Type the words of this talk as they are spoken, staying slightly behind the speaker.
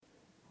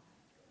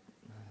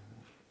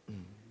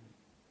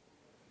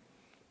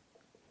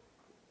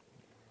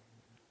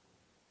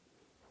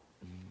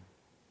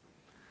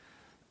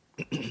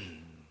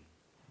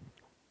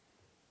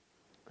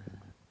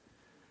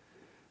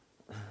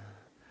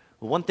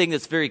One thing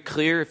that's very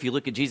clear if you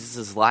look at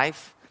Jesus'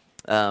 life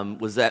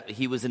was that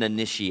he was an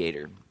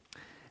initiator.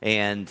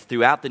 And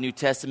throughout the New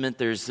Testament,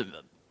 there's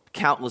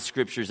countless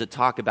scriptures that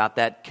talk about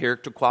that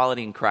character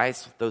quality in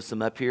Christ. I'll throw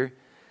some up here.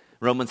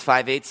 Romans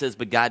 5:8 says,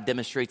 "But God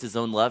demonstrates his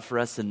own love for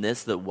us in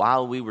this, that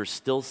while we were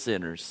still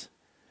sinners,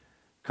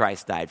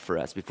 Christ died for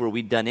us." Before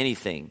we'd done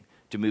anything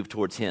to move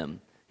towards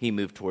him, he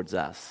moved towards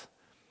us.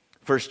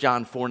 1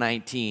 John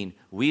 4:19,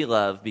 "We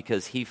love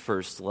because he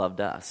first loved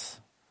us."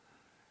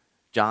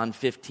 John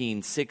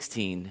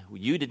 15:16,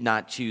 "You did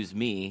not choose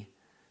me,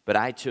 but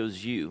I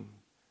chose you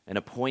and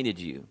appointed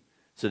you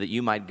so that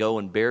you might go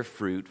and bear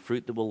fruit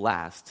that will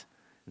last,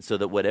 and so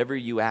that whatever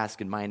you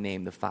ask in my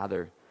name, the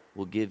Father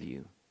will give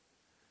you."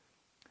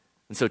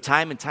 And so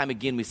time and time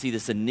again, we see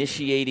this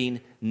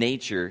initiating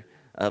nature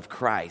of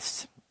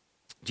Christ.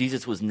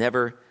 Jesus was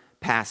never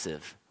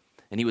passive,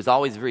 and he was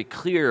always very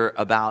clear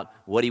about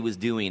what he was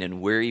doing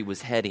and where he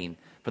was heading.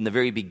 From the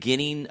very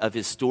beginning of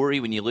his story,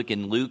 when you look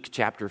in Luke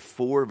chapter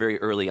 4, very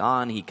early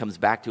on, he comes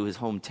back to his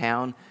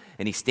hometown,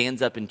 and he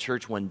stands up in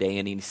church one day,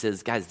 and he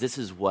says, "Guys, this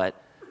is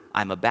what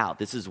I'm about.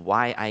 This is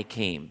why I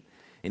came."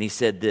 And he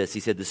said this, he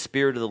said, "The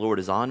Spirit of the Lord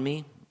is on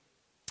me,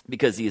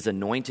 because he has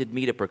anointed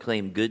me to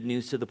proclaim good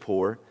news to the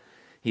poor.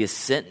 He has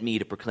sent me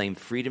to proclaim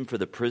freedom for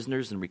the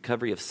prisoners and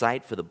recovery of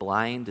sight for the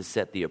blind, to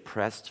set the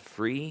oppressed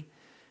free,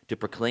 to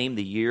proclaim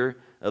the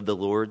year of the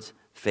Lord's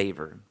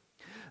favor."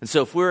 And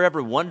so if we're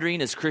ever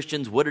wondering as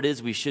Christians what it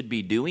is we should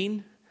be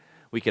doing,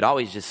 we could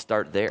always just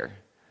start there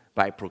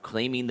by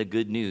proclaiming the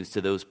good news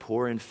to those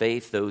poor in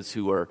faith, those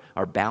who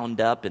are bound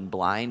up and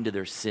blind to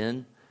their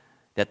sin,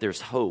 that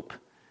there's hope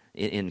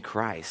in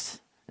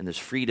Christ and there's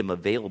freedom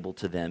available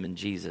to them in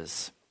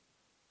Jesus.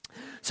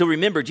 So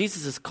remember,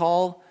 Jesus'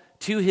 call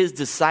to his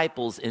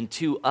disciples and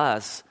to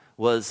us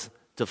was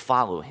to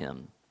follow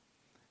him,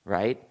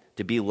 right?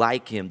 To be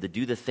like him, to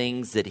do the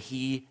things that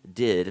he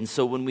did. And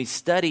so when we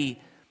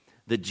study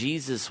the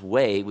Jesus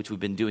way, which we've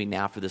been doing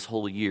now for this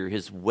whole year,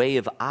 his way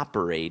of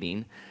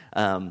operating,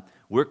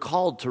 we're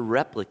called to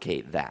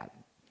replicate that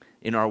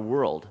in our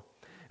world.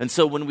 And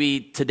so when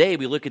today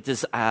we look at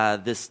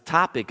this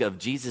topic of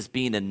Jesus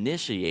being an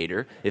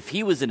initiator, if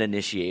he was an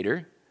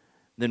initiator,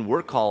 then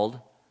we're called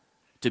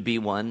to be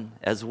one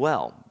as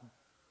well.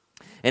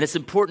 And it's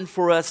important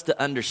for us to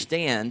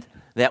understand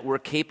that we're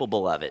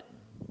capable of it.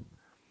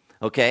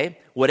 Okay?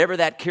 Whatever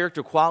that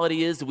character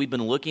quality is that we've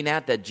been looking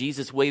at, that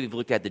Jesus way, we've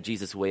looked at the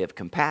Jesus way of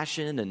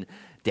compassion and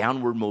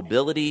downward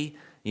mobility,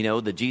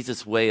 the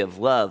Jesus way of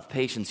love,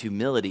 patience,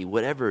 humility,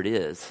 whatever it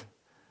is,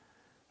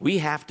 we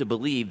have to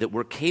believe that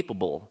we're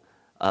capable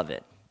of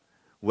it,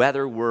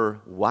 whether we're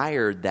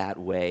wired that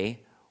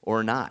way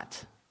or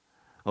not.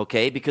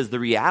 Okay? Because the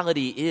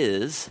reality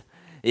is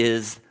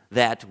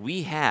that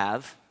we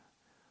have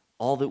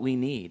all that we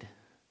need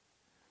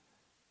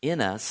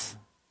in us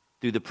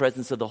through the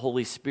presence of the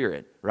Holy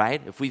Spirit,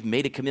 right? If we've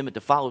made a commitment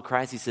to follow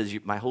Christ, he says,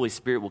 "My Holy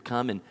Spirit will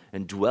come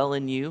and dwell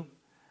in you."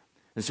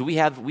 And so we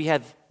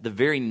have the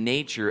very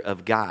nature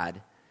of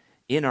God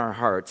in our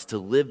hearts to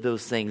live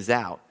those things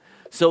out.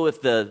 So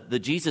if the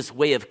Jesus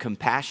way of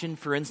compassion,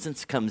 for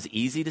instance, comes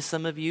easy to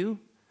some of you,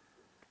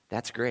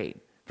 that's great.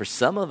 For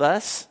some of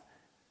us,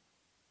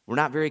 we're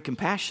not very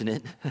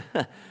compassionate.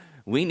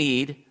 We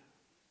need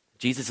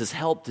Jesus'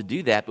 help to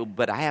do that,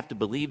 but I have to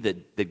believe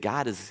that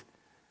God is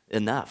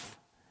enough.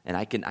 And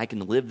I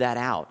can live that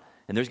out.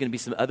 And there's going to be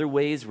some other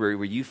ways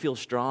where you feel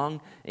strong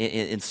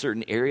in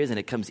certain areas and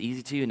it comes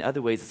easy to you. In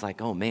other ways, it's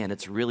like, oh man,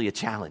 it's really a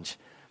challenge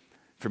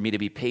for me to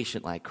be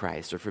patient like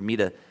Christ, or for me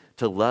to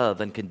love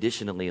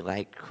unconditionally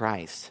like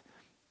Christ.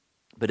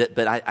 But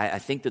I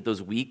think that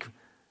those weak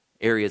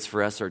areas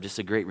for us are just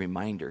a great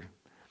reminder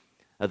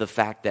of the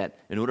fact that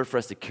in order for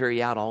us to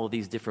carry out all of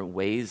these different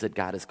ways that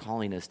God is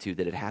calling us to,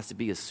 that it has to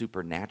be a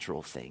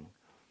supernatural thing.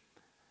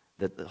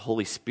 That the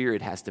Holy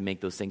Spirit has to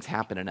make those things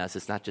happen in us.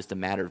 It's not just a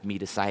matter of me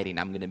deciding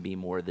I'm going to be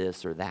more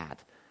this or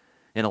that.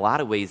 In a lot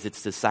of ways,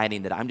 it's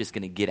deciding that I'm just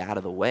going to get out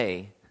of the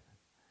way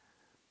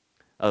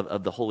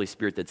of the Holy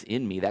Spirit that's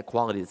in me, that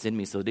quality that's in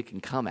me, so that it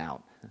can come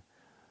out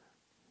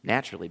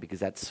naturally, because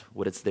that's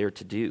what it's there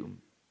to do.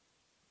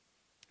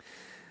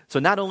 So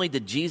not only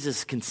did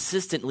Jesus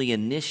consistently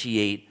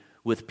initiate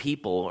with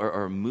people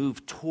or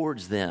move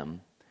towards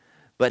them,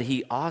 but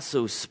he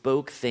also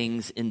spoke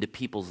things into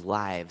people's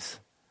lives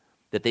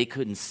that they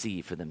couldn't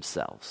see for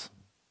themselves.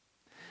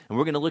 And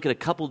we're going to look at a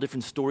couple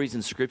different stories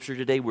in Scripture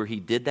today where he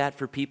did that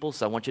for people.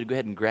 So I want you to go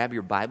ahead and grab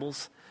your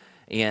Bibles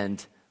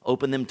and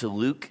open them to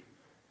Luke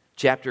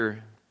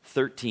chapter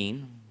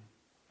 13.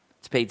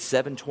 It's page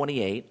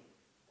 728.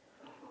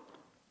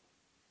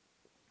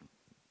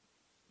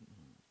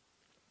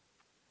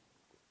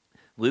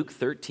 Luke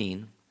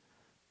 13.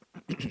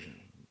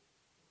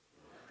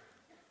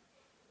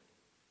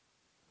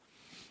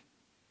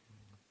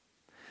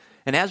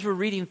 And as we're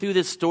reading through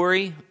this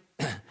story,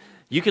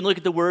 you can look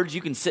at the words,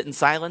 you can sit in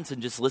silence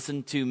and just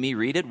listen to me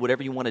read it,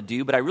 whatever you want to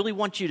do. But I really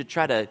want you to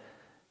try to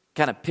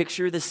kind of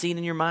picture the scene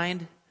in your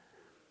mind.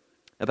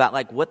 about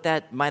like what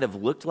that might have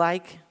looked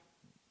like,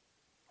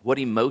 what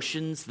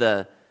emotions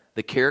the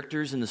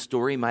characters in the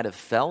story might have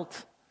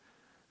felt.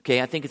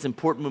 Okay, I think it's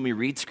important when we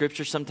read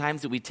Scripture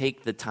sometimes that we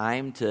take the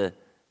time to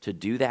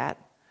do that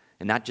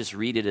and not just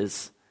read it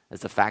as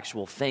a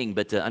factual thing,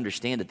 but to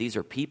understand that these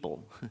are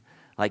people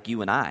like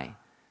you and I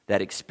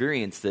that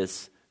experience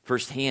this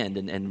firsthand,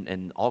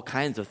 and all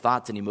kinds of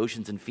thoughts and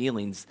emotions and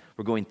feelings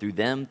were going through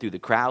them, through the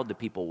crowd, the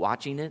people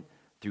watching it,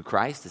 through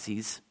Christ as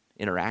he's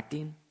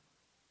interacting.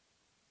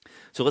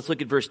 So let's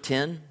look at verse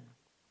 10.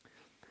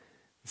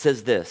 It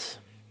says this: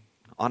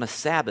 on a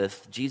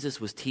Sabbath,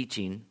 Jesus was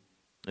teaching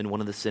in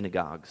one of the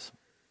synagogues,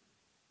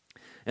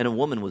 and a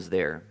woman was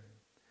there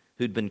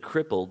who'd been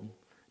crippled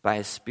by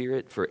a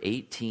spirit for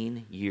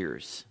 18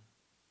 years.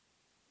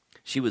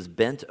 She was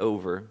bent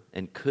over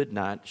and could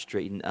not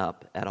straighten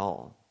up at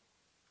all.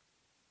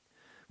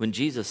 When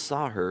Jesus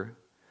saw her,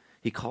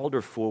 he called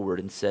her forward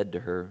and said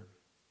to her,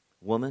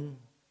 "Woman,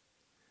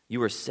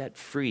 you are set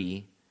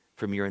free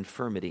from your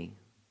infirmity."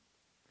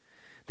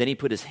 Then he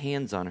put his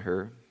hands on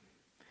her,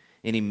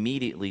 and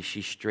immediately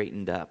she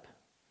straightened up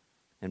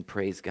and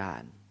praised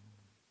God.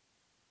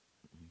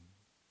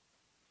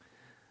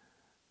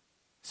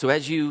 So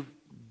as you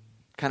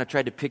kind of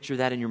tried to picture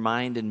that in your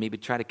mind and maybe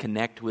try to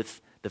connect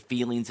with the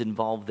feelings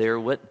involved there,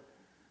 what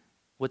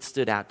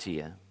stood out to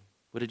you?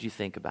 What did you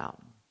think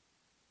about?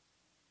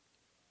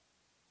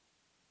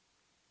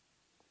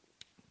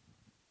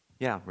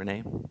 Yeah,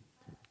 Renee?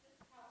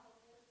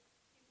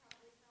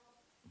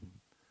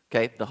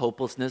 Okay, the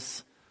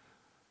hopelessness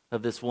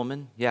of this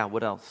woman. Yeah,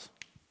 what else?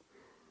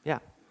 Yeah.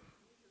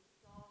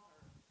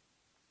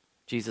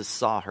 Jesus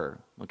saw her.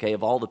 Okay,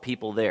 of all the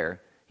people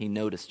there, he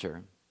noticed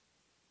her.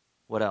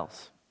 What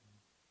else?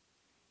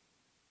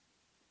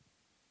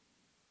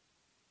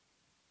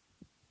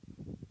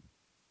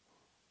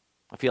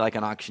 I feel like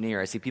an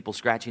auctioneer. I see people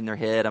scratching their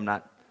head.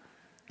 It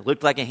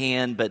looked like a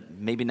hand, but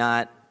maybe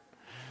not.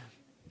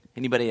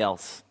 Anybody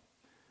else?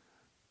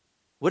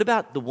 What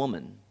about the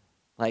woman?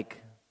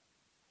 Like,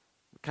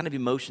 what kind of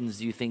emotions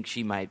do you think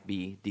she might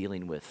be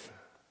dealing with?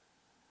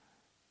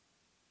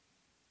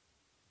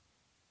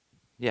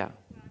 Yeah.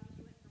 She went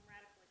from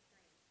radical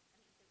extremes. I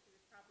mean, so she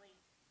was probably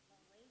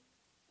lonely,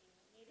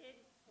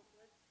 alienated,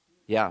 hopeless.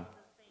 Yeah.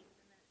 Those things,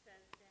 and then it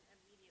says, then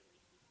immediately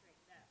she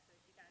straightened up. So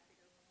she got to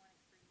go from one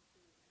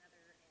extreme to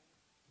another.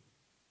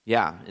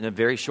 Yeah, in a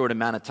very short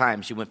amount of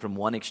time, she went from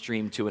one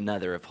extreme to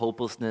another, of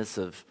hopelessness,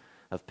 of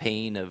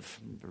pain, of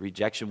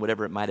rejection,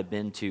 whatever it might have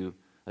been, to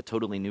a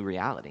totally new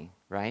reality,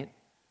 right?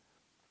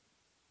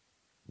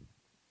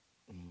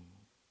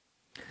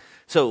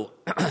 So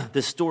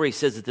this story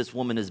says that this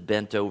woman is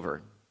bent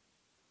over.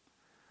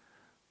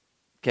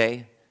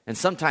 Okay? And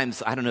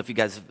sometimes, I don't know if you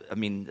guys,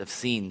 have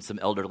seen some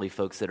elderly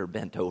folks that are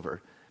bent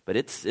over, but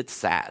it's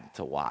sad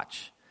to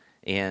watch.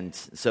 And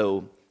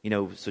so,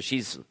 so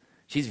she's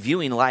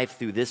viewing life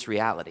through this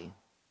reality.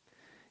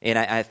 And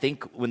I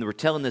think when we're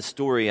telling this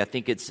story, I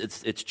think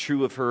it's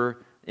true of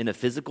her in a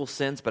physical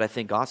sense, but I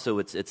think also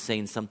it's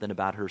saying something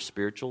about her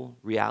spiritual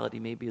reality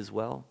maybe as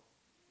well.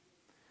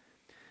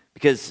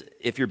 Because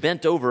if you're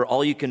bent over,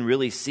 all you can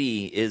really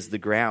see is the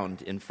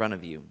ground in front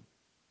of you,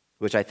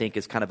 which I think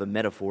is kind of a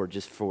metaphor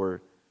just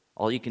for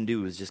all you can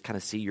do is just kind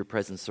of see your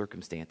present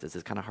circumstances.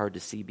 It's kind of hard to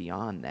see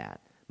beyond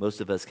that. Most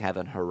of us have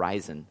an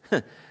horizon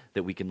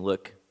that we can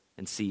look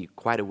and see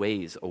quite a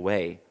ways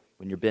away.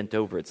 When you're bent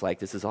over, it's like,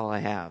 this is all I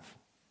have.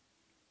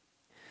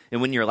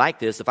 And when you're like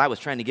this, if I was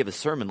trying to give a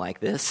sermon like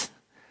this,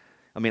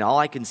 all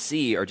I can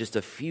see are just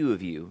a few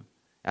of you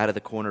out of the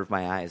corner of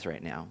my eyes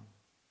right now.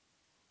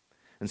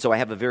 And so I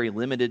have a very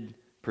limited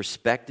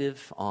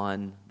perspective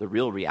on the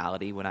real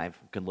reality when I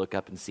can look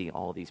up and see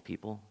all these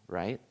people,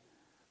 right?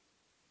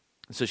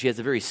 And so she has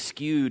a very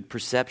skewed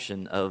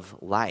perception of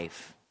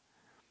life.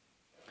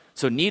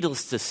 So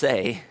needless to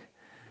say,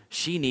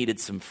 she needed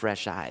some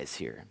fresh eyes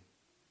here,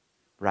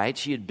 right?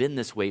 She had been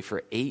this way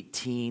for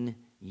 18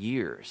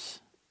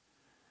 years.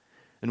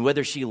 And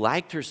whether she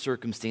liked her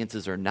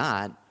circumstances or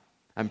not,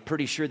 I'm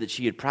pretty sure that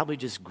she had probably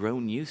just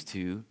grown used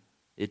to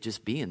it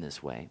just being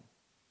this way.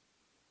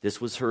 This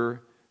was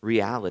her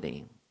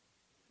reality.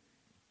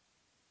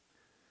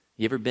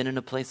 You ever been in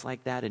a place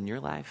like that in your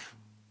life?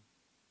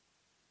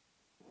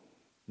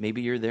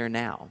 Maybe you're there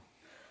now.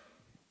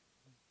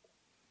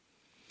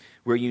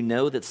 Where you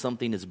know that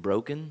something is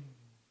broken.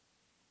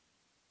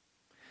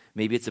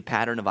 Maybe it's a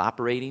pattern of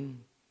operating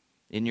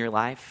in your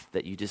life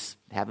that you just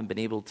haven't been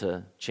able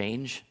to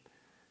change,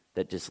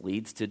 that just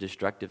leads to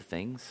destructive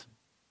things.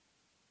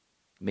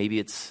 Maybe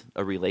it's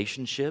a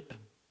relationship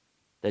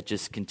that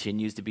just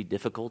continues to be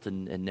difficult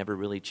and never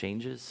really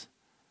changes.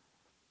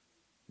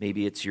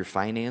 Maybe it's your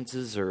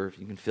finances, or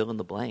you can fill in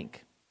the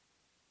blank.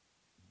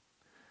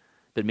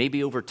 But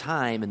maybe over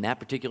time, in that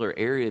particular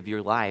area of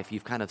your life,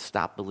 you've kind of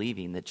stopped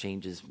believing that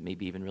change is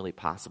maybe even really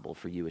possible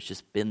for you. It's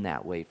just been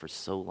that way for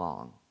so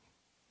long.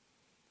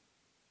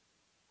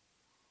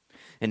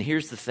 And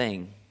here's the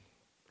thing.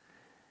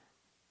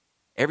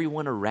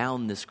 Everyone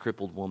around this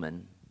crippled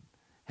woman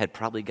had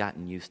probably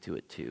gotten used to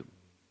it too.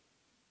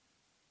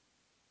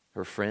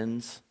 Her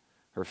friends,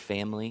 her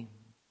family,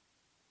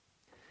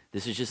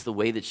 This is just the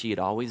way that she had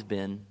always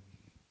been,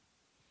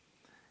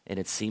 and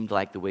it seemed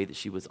like the way that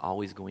she was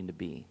always going to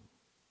be.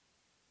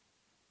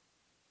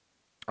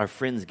 Our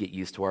friends get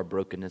used to our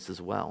brokenness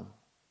as well.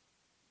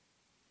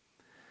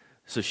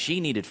 So she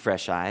needed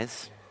fresh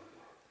eyes.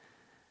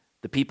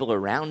 The people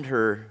around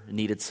her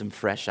needed some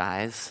fresh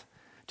eyes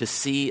to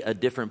see a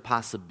different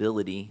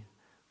possibility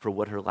for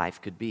what her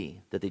life could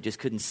be, that they just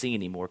couldn't see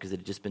anymore because it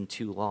had just been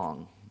too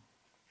long.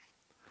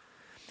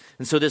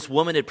 And so this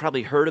woman had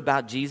probably heard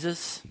about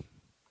Jesus,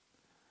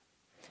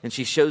 and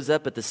she shows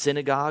up at the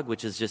synagogue,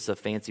 which is just a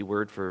fancy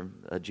word for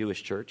a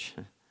Jewish church.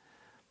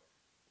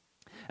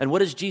 And what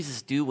does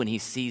Jesus do when he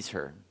sees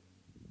her?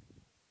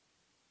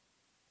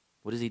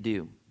 What does he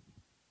do?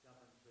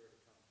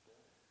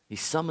 He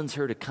summons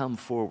her to come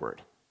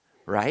forward,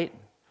 right?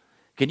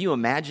 Can you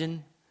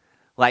imagine,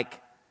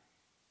 like,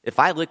 if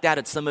I looked out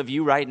at some of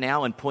you right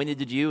now and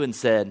pointed at you and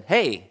said,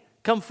 hey,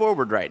 come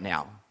forward right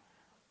now.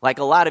 Like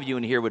a lot of you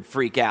in here would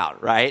freak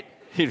out, right?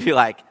 You'd be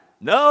like,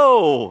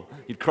 no.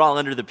 You'd crawl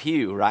under the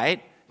pew,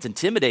 right? It's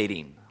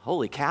intimidating.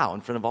 Holy cow,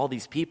 in front of all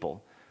these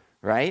people,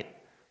 right?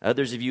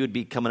 Others of you would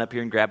be coming up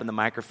here and grabbing the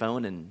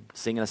microphone and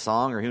singing a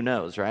song, or who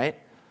knows, right?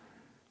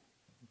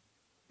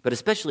 But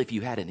especially if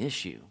you had an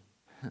issue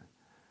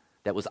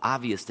that was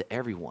obvious to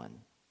everyone,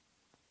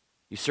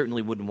 you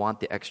certainly wouldn't want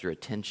the extra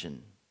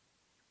attention.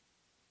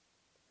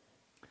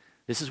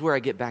 This is where I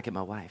get back at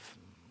my wife.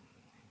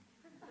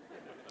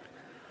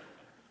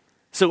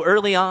 So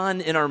early on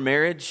in our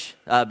marriage,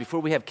 before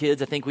we have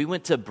kids, I think we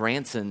went to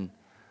Branson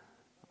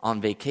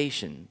on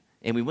vacation,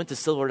 and we went to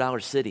Silver Dollar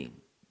City.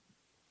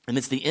 And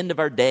it's the end of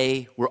our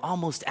day. We're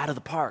almost out of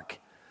the park.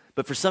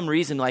 But for some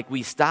reason, like,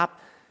 we stopped.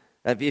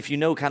 If you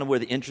know kind of where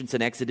the entrance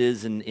and exit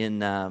is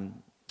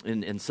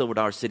in Silver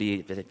Dollar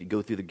City, if you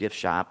go through the gift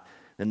shop,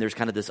 then there's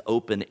kind of this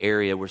open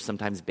area where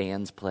sometimes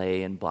bands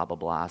play and blah, blah,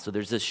 blah. So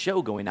there's this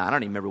show going on. I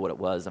don't even remember what it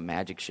was, a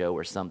magic show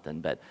or something.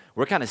 But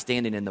we're kind of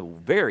standing in the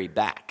very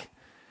back.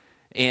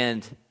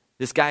 And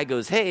this guy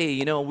goes,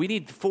 hey, we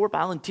need 4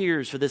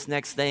 volunteers for this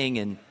next thing.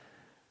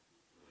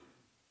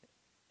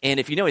 And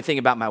if you know anything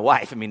about my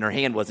wife, I mean, her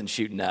hand wasn't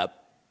shooting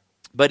up.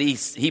 But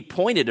he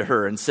pointed to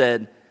her and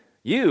said,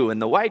 you in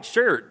the white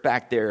shirt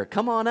back there,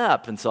 come on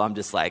up. And so I'm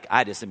just like,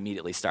 I just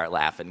immediately start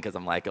laughing because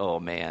I'm like, oh,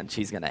 man,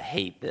 she's going to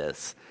hate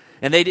this.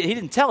 And he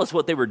didn't tell us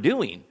what they were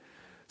doing.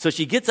 So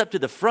she gets up to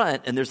the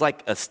front, and there's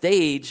like a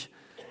stage,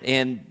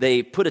 and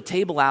they put a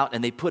table out,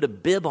 and they put a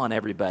bib on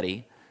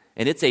everybody,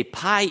 and it's a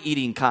pie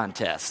eating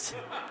contest.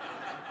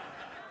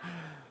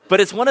 But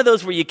it's one of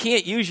those where you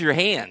can't use your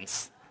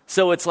hands.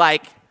 So it's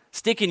like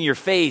sticking your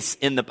face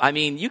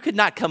you could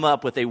not come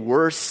up with a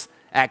worse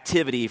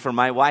activity for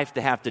my wife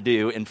to have to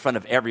do in front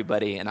of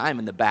everybody, and I'm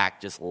in the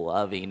back just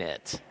loving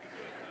it.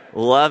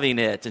 Loving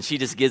it. And she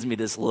just gives me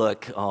this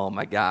look, oh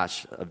my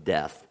gosh, of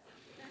death.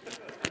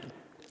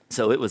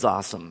 So it was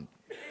awesome.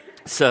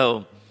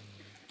 So,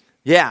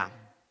 yeah.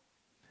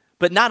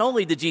 But not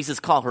only did Jesus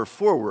call her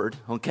forward,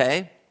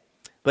 okay,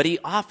 but he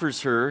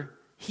offers her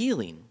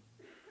healing.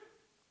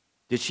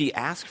 Did she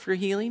ask for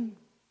healing?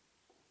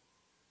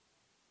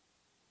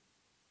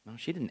 No,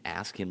 she didn't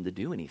ask him to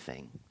do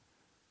anything,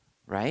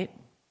 right?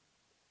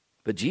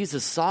 But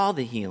Jesus saw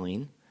the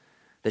healing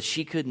that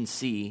she couldn't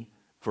see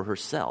for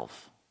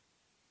herself.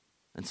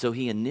 And so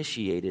he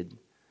initiated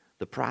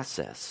the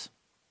process.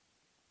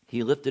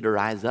 He lifted her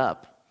eyes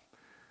up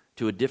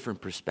to a different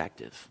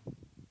perspective.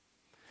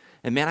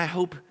 And man, I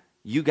hope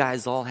you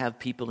guys all have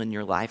people in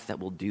your life that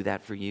will do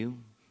that for you.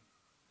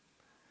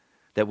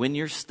 That when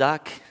you're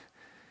stuck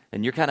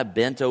and you're kind of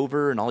bent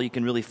over and all you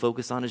can really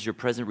focus on is your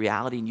present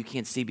reality and you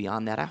can't see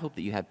beyond that, I hope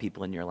that you have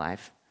people in your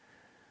life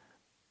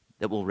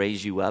that will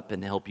raise you up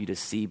and help you to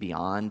see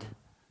beyond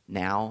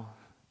now.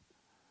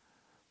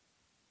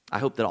 I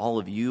hope that all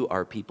of you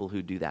are people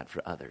who do that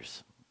for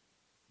others.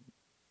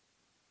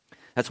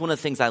 That's one of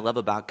the things I love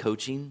about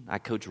coaching. I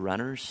coach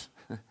runners.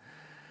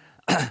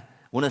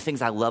 One of the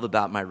things I love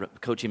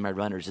about coaching my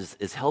runners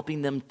is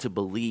helping them to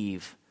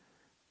believe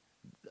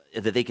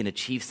that they can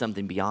achieve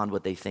something beyond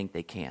what they think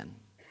they can.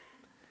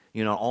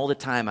 All the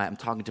time I'm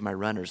talking to my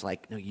runners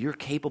like, no, you're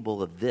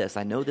capable of this.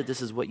 I know that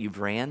this is what you've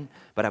ran,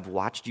 but I've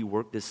watched you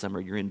work this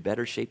summer. You're in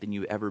better shape than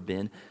you've ever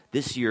been.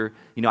 This year,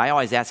 I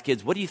always ask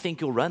kids, what do you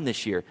think you'll run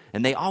this year?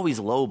 And they always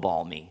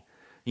lowball me,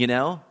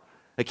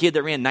 A kid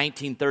that ran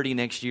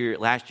 19:30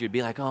 last year would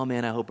be like, oh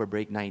man, I hope I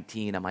break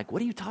 19. I'm like,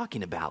 what are you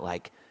talking about?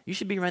 Like, you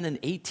should be running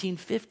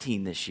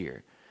 18:15 this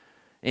year.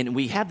 And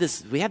we have this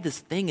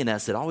thing in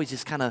us that always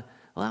just kind of,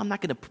 well, I'm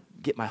not going to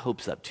get my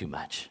hopes up too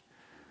much.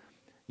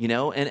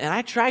 And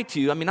I try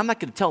to, I'm not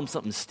going to tell them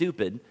something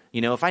stupid.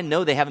 If I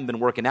know they haven't been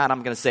working out,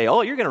 I'm going to say,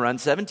 oh, you're going to run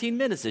 17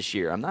 minutes this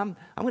year. I'm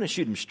going to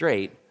shoot them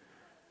straight.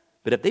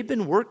 But if they've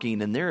been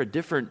working and they're a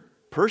different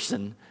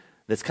person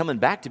that's coming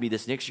back to me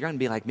this next year, I'm going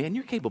to be like, man,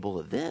 you're capable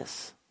of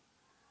this.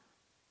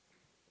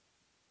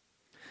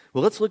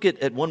 Well, let's look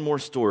at one more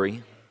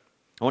story.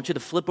 I want you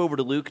to flip over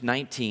to Luke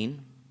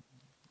 19.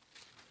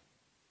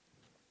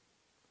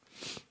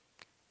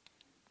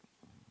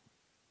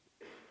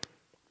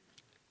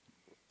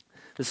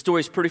 This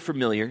story is pretty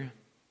familiar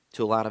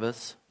to a lot of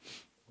us.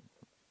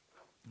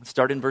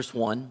 Start in verse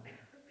 1.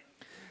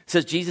 It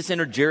says, Jesus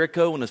entered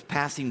Jericho and was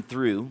passing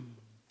through.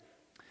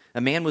 A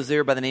man was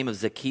there by the name of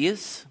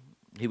Zacchaeus.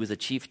 He was a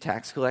chief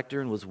tax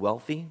collector and was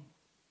wealthy.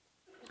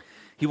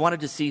 He wanted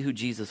to see who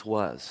Jesus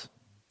was.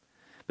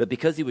 But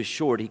because he was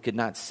short, he could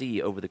not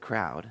see over the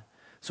crowd.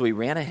 So he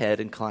ran ahead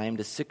and climbed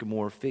a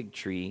sycamore fig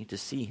tree to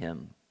see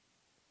him,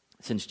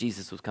 since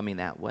Jesus was coming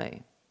that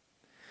way.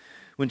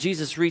 When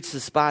Jesus reached the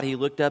spot, he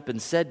looked up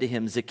and said to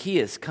him,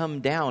 Zacchaeus, come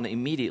down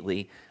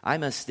immediately. I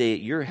must stay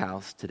at your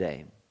house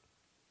today.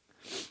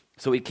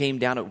 So he came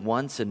down at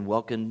once and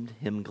welcomed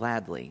him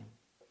gladly.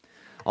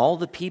 All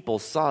the people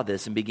saw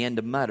this and began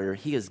to mutter,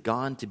 he has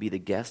gone to be the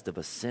guest of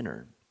a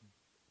sinner.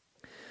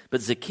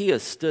 But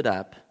Zacchaeus stood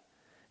up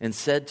and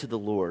said to the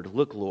Lord,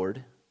 look,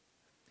 Lord,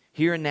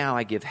 here and now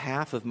I give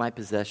half of my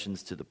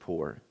possessions to the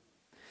poor.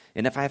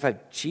 And if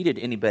I've cheated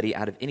anybody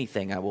out of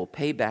anything, I will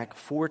pay back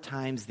 4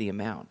 times the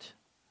amount.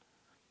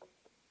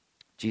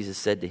 Jesus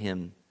said to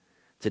him,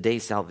 today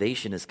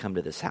salvation has come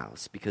to this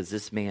house, because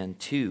this man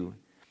too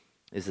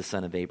is the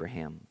son of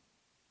Abraham.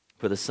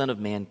 For the Son of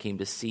Man came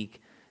to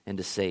seek and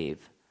to save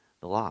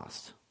the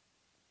lost.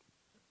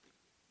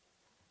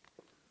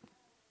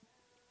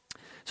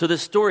 So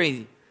this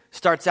story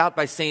starts out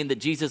by saying that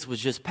Jesus was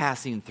just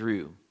passing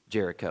through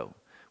Jericho,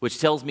 which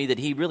tells me that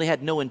he really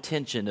had no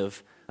intention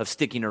of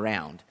sticking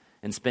around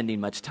and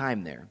spending much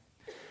time there.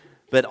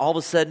 But all of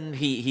a sudden,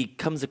 he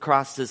comes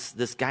across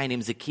this guy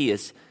named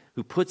Zacchaeus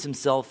who puts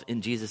himself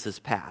in Jesus'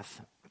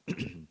 path.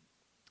 And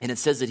it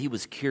says that he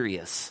was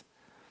curious.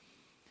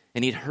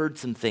 And he'd heard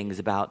some things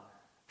about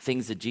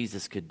things that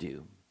Jesus could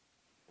do.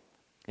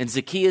 And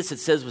Zacchaeus, it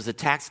says, was a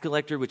tax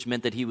collector, which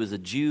meant that he was a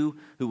Jew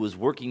who was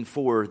working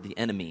for the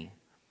enemy.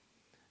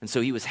 And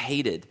so he was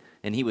hated,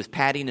 and he was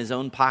padding his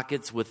own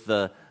pockets with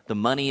the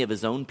money of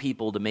his own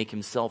people to make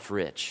himself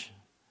rich.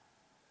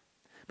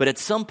 But at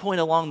some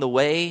point along the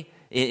way,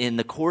 in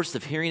the course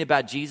of hearing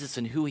about Jesus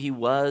and who he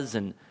was,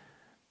 and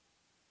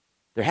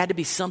there had to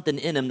be something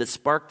in him that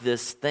sparked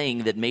this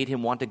thing that made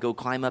him want to go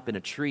climb up in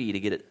a tree to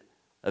get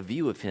a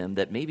view of him,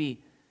 that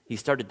maybe he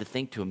started to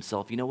think to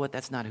himself, you know what,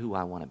 that's not who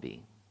I want to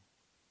be.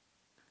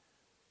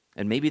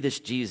 And maybe this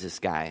Jesus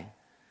guy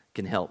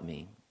can help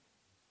me.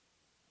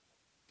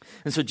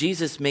 And so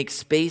Jesus makes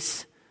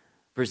space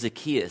for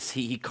Zacchaeus.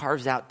 He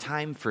carves out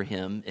time for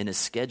him in his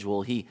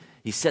schedule. He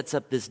sets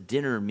up this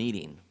dinner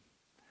meeting.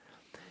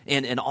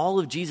 And all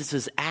of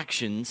Jesus'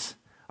 actions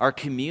are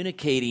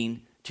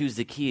communicating to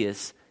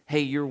Zacchaeus,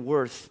 hey, you're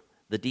worth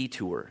the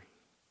detour.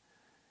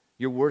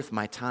 You're worth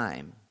my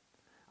time.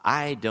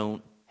 I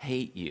don't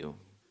hate you.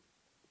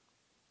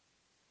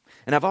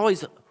 And I've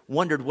always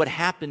wondered what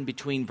happened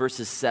between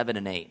verses 7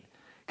 and 8.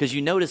 Because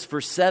you notice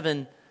verse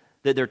 7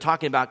 that they're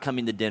talking about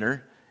coming to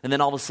dinner. And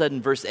then all of a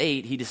sudden, verse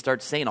 8, he just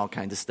starts saying all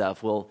kinds of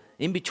stuff. Well,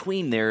 in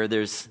between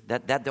there's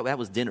that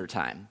was dinner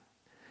time.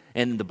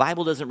 And the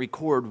Bible doesn't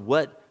record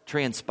what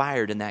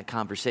transpired in that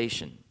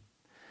conversation.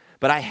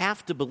 But I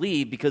have to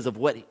believe, because of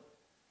what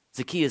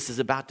Zacchaeus is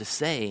about to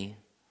say,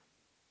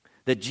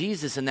 that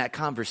Jesus in that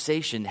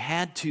conversation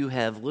had to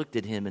have looked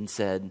at him and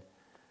said,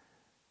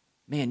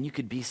 man, you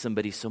could be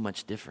somebody so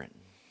much different.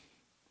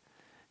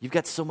 You've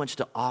got so much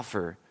to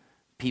offer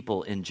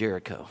people in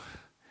Jericho.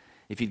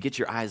 If you'd get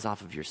your eyes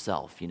off of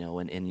yourself,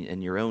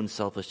 and your own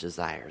selfish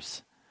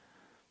desires.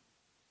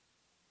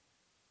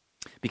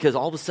 Because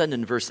all of a sudden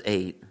in verse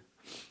 8,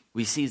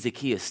 we see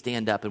Zacchaeus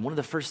stand up, and one of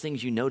the first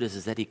things you notice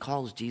is that he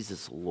calls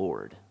Jesus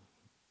Lord.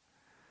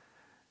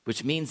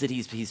 Which means that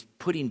he's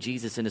putting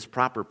Jesus in his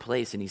proper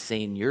place, and he's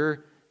saying,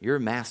 you're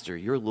master,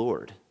 you're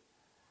Lord.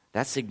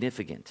 That's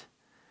significant.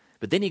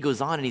 But then he goes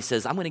on and he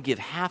says, I'm going to give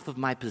half of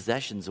my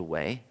possessions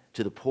away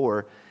to the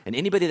poor, and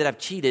anybody that I've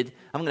cheated,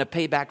 I'm going to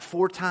pay back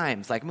 4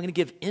 times. Like, I'm going to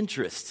give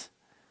interest.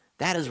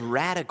 That is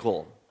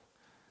radical.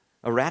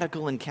 A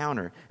radical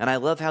encounter. And I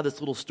love how this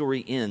little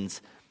story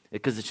ends,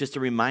 because it's just a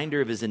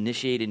reminder of his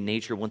initiated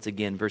nature. Once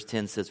again, verse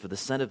 10 says, for the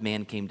Son of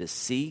Man came to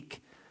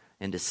seek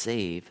and to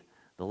save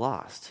the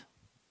lost.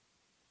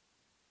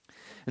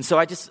 And so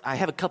I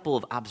have a couple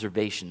of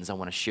observations I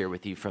want to share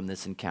with you from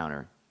this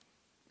encounter.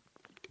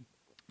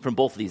 From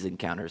both of these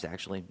encounters,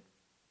 actually,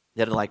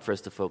 that I'd like for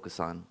us to focus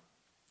on.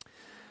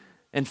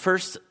 And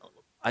first,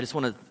 I just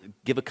want to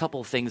give a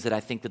couple of things that I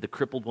think that the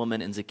crippled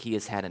woman and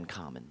Zacchaeus had in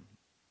common.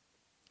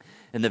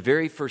 And the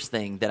very first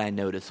thing that I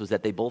noticed was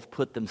that they both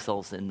put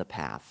themselves in the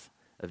path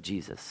of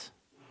Jesus.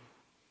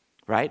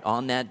 Right?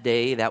 On that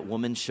day, that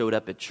woman showed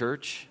up at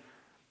church.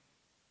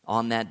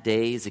 On that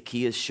day,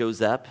 Zacchaeus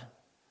shows up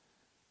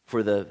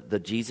for the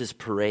Jesus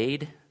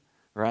parade,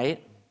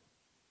 right?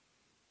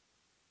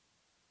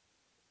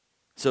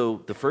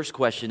 So the first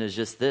question is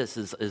just this,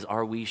 is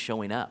are we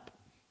showing up?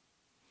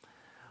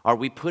 Are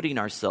we putting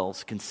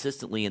ourselves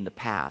consistently in the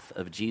path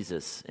of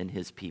Jesus and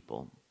his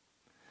people?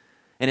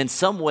 And in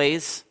some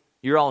ways,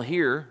 you're all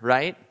here,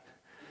 right?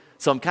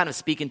 So I'm kind of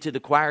speaking to the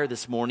choir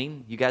this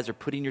morning. You guys are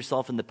putting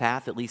yourself in the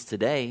path, at least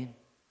today.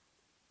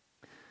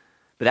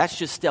 But that's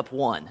just step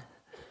one.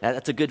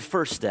 That's a good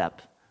first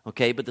step,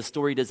 okay? But the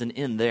story doesn't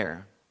end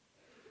there.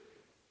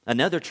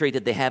 Another trait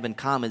that they have in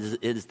common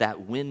is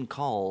that when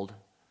called,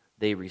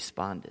 they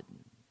responded.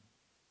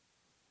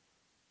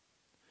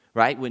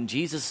 Right? When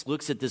Jesus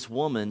looks at this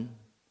woman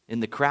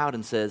in the crowd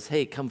and says,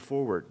 hey, come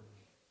forward,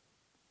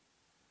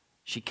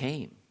 she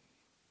came.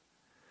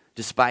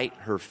 Despite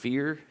her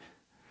fear,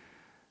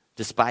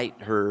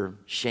 despite her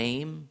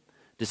shame,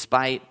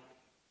 despite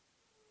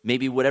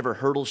maybe whatever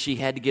hurdle she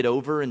had to get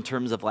over in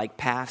terms of like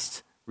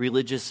past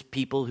religious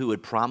people who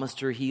had promised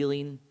her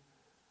healing,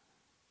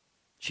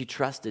 she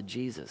trusted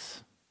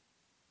Jesus.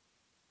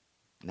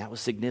 And that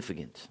was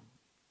significant.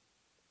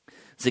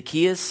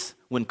 Zacchaeus,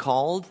 when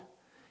called,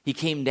 he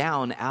came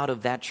down out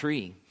of that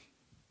tree.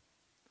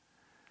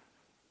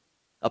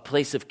 A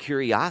place of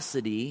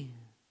curiosity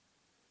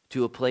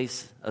to a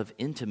place of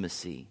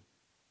intimacy,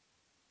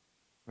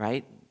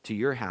 right? To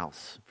your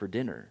house for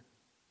dinner.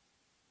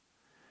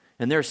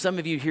 And there are some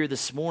of you here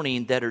this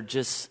morning that are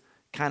just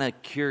kind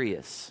of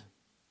curious.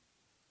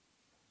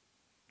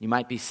 You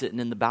might be sitting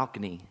in the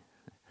balcony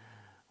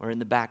or in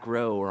the back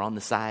row or on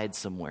the side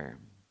somewhere.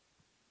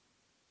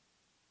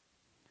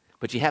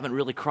 But you haven't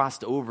really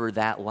crossed over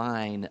that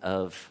line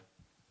of,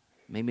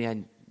 maybe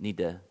I need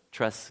to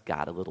trust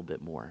God a little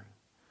bit more.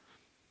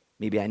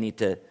 Maybe I need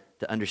to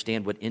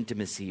understand what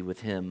intimacy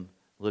with Him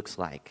looks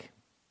like.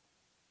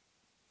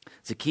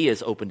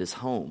 Zacchaeus opened his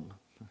home.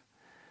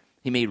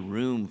 He made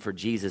room for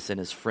Jesus and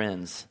his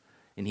friends,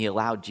 and he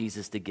allowed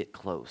Jesus to get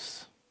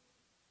close.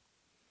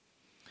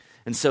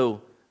 And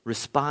so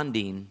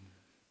responding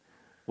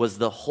was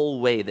the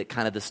whole way that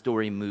kind of the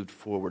story moved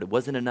forward. It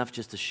wasn't enough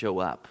just to show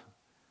up.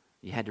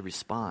 You had to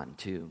respond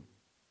too.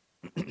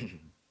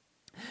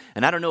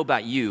 And I don't know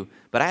about you,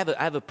 but I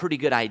have a pretty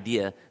good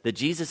idea that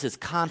Jesus is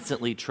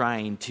constantly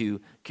trying to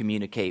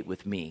communicate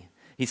with me.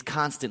 He's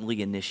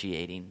constantly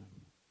initiating.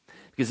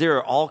 Because there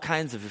are all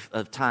kinds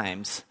of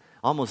times,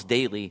 almost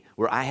daily,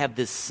 where I have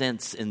this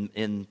sense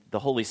in the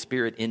Holy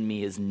Spirit in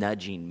me is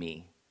nudging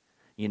me.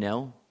 You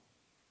know?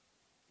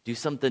 Do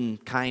something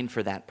kind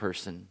for that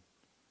person.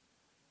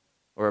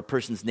 Or a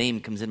person's name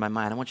comes in my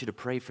mind. I want you to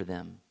pray for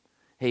them.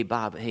 Hey,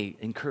 Bob, hey,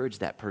 encourage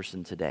that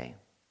person today.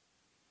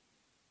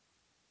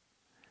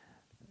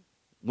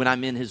 When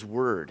I'm in His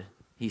Word,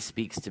 He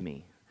speaks to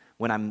me.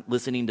 When I'm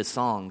listening to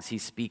songs,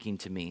 He's speaking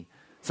to me.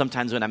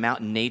 Sometimes when I'm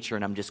out in nature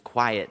and I'm just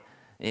quiet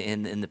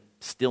in the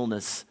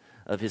stillness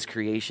of His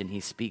creation, He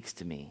speaks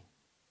to me.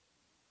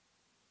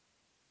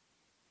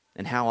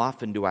 And how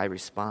often do I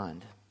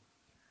respond?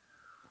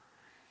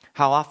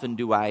 How often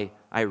do I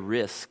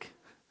risk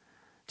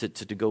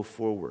to go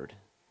forward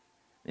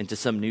into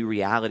some new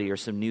reality or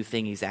some new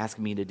thing He's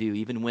asking me to do,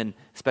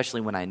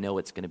 especially when I know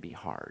it's going to be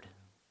hard?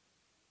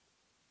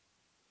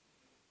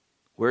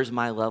 Where's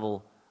my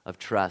level of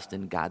trust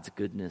in God's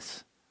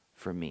goodness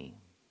for me?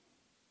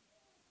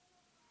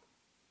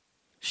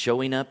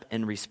 Showing up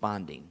and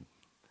responding.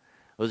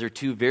 Those are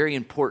two very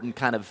important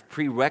kind of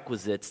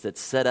prerequisites that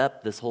set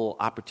up this whole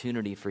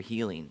opportunity for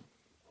healing.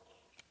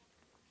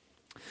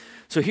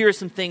 So here are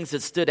some things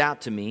that stood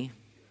out to me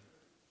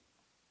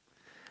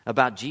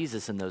about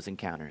Jesus in those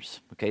encounters.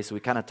 Okay, so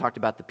we kind of talked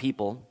about the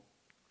people.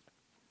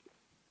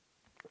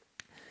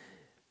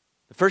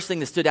 The first thing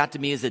that stood out to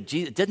me is that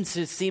it didn't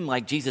seem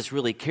like Jesus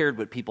really cared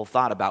what people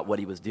thought about what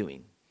He was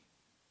doing.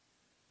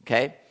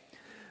 Okay?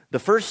 The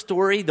first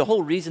story, the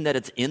whole reason that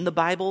it's in the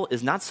Bible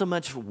is not so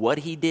much what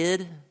He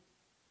did,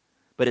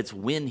 but it's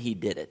when He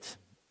did it.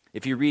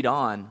 If you read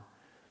on,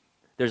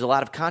 there's a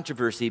lot of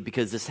controversy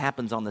because this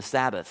happens on the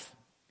Sabbath,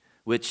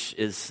 which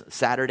is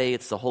Saturday.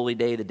 It's the holy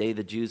day, the day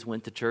the Jews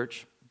went to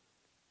church.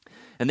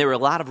 And there were a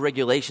lot of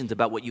regulations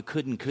about what you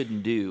could and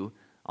couldn't do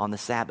on the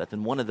Sabbath.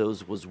 And one of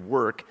those was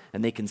work,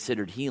 and they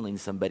considered healing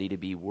somebody to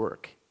be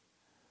work.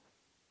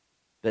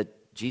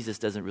 But Jesus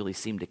doesn't really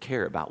seem to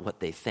care about what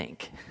they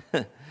think.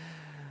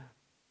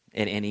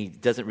 And He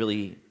doesn't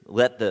really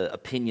let the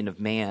opinion of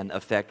man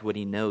affect what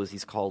He knows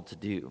He's called to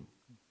do.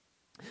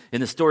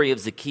 In the story of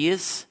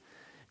Zacchaeus,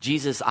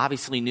 Jesus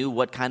obviously knew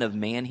what kind of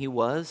man he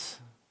was.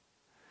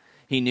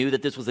 He knew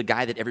that this was a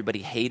guy that everybody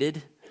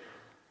hated.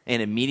 And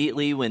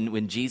immediately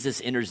when Jesus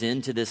enters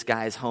into this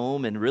guy's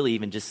home and really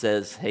even just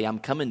says, hey, I'm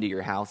coming to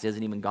your house, he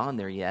hasn't even gone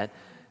there yet.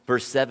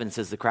 Verse 7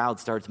 says the crowd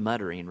starts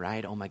muttering,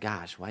 right? Oh my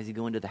gosh, why is he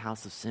going to the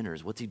house of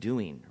sinners? What's he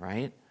doing,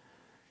 right?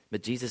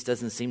 But Jesus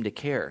doesn't seem to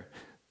care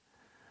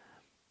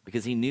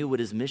because He knew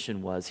what His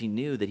mission was. He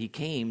knew that He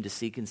came to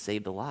seek and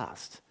save the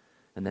lost,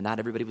 and that not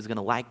everybody was going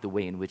to like the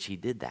way in which He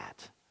did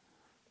that.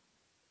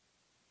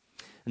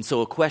 And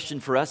so a question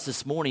for us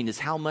this morning is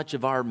how much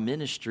of our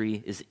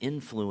ministry is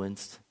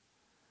influenced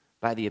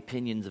by the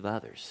opinions of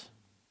others?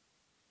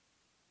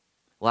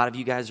 A lot of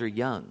you guys are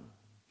young,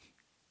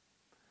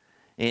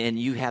 and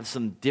you have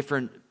some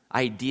different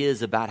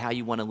ideas about how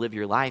you want to live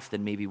your life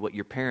than maybe what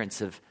your parents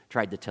have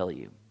tried to tell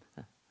you.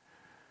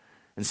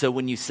 And so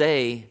when you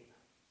say,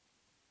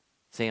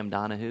 Sam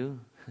Donahue,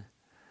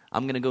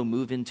 I'm going to go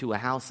move into a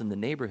house in the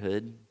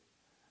neighborhood,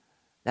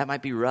 that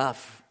might be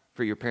rough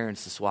for your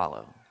parents to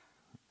swallow.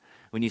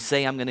 When you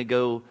say, I'm going to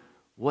go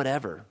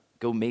whatever,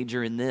 go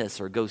major in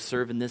this, or go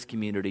serve in this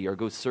community, or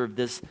go serve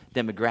this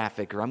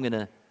demographic, or I'm going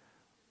to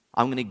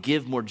I'm going to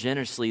give more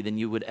generously than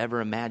you would ever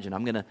imagine.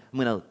 I'm going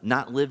to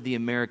not live the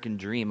American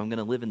dream. I'm going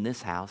to live in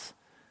this house.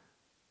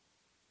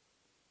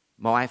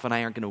 My wife and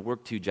I aren't going to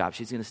work 2 jobs.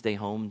 She's going to stay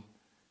home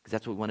because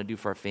that's what we want to do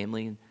for our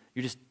family. And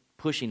you're just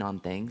pushing on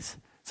things.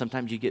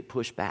 Sometimes you get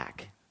pushed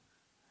back.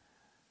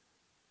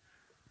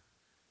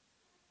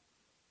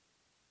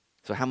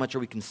 So how much are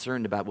we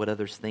concerned about what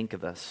others think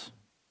of us,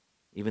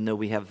 even though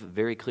we have a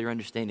very clear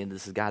understanding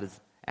this is God is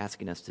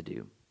asking us to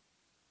do?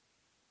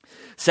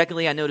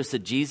 Secondly, I noticed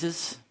that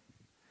Jesus,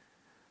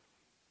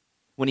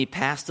 when he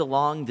passed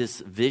along this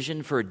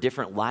vision for a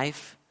different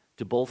life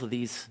to both of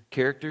these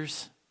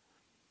characters,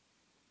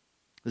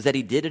 was that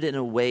he did it in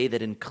a way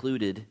that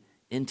included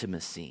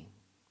intimacy.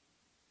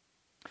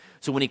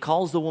 So when he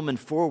calls the woman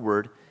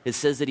forward, it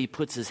says that he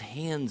puts his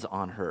hands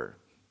on her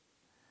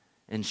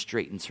and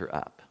straightens her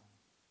up.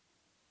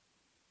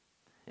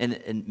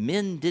 And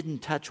men didn't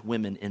touch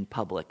women in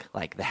public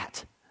like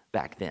that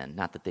back then,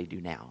 not that they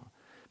do now.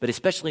 But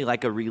especially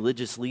like a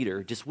religious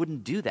leader just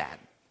wouldn't do that.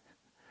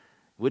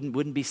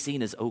 Wouldn't be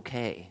seen as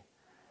okay.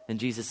 And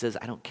Jesus says,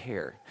 I don't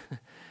care.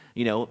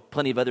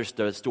 Plenty of other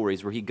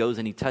stories where he goes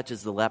and he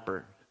touches the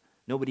leper.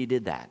 Nobody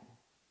did that.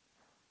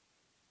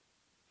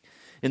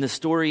 In the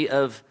story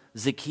of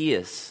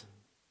Zacchaeus,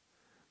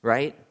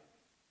 right?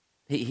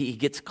 He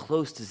gets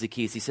close to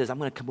Zacchaeus. He says, I'm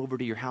going to come over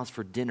to your house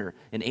for dinner.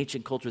 In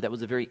ancient culture, that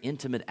was a very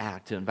intimate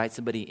act to invite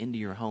somebody into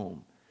your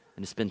home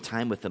and to spend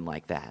time with them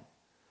like that.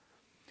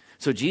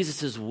 So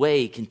Jesus'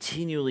 way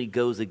continually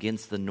goes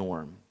against the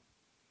norm.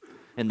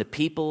 And the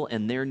people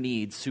and their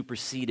needs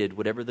superseded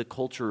whatever the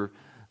culture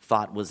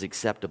thought was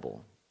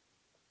acceptable.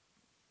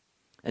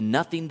 And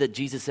nothing that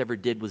Jesus ever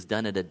did was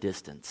done at a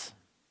distance.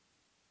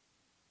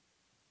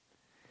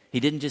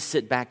 He didn't just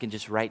sit back and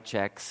just write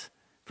checks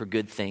for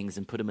good things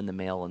and put them in the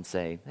mail and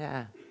say,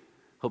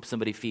 hope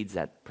somebody feeds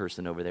that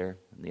person over there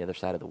on the other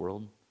side of the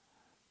world,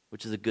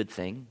 which is a good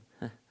thing.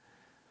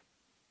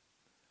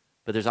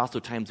 But there's also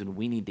times when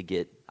we need to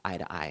get eye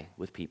to eye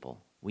with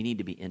people. We need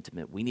to be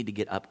intimate. We need to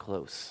get up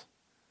close.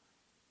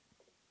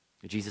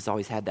 Jesus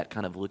always had that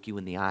kind of look you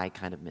in the eye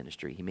kind of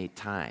ministry. He made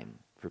time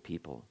for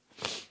people.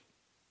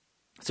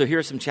 So here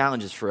are some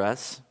challenges for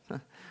us,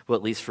 well,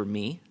 at least for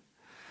me,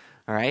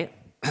 all right?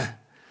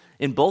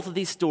 In both of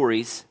these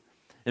stories,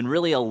 and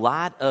really a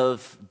lot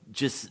of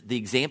just the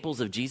examples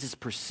of Jesus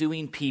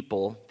pursuing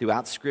people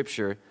throughout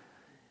Scripture,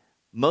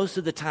 most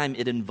of the time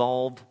it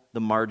involved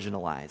the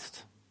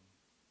marginalized.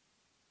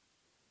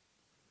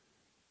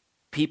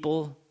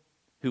 People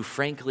who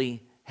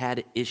frankly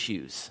had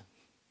issues.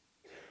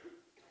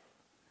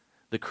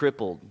 The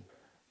crippled,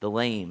 the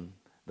lame,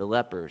 the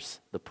lepers,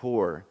 the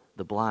poor,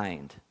 the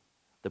blind,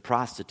 the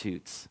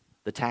prostitutes,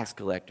 the tax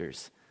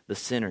collectors, the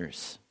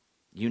sinners,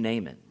 you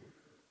name it.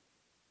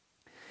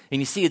 And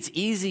you see, it's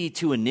easy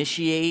to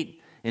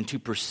initiate and to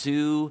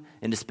pursue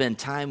and to spend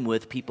time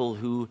with people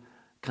who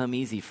come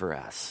easy for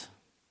us,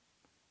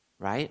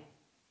 right?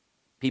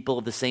 People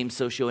of the same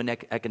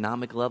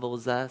socioeconomic level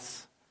as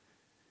us,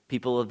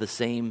 people of the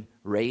same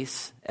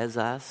race as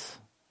us.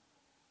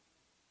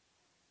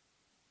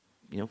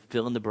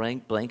 Fill in the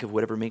blank of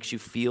whatever makes you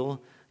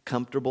feel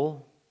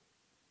comfortable.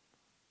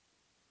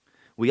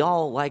 We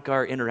all like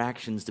our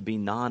interactions to be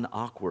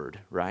non-awkward,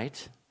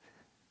 right?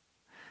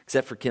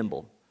 Except for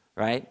Kimball,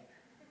 right?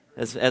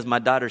 As my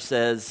daughter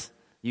says,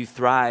 you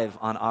thrive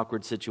on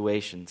awkward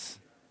situations.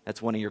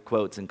 That's one of your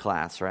quotes in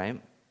class,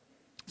 right?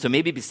 So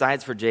maybe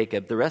besides for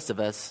Jacob, the rest of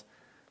us,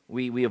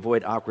 we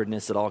avoid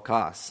awkwardness at all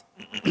costs.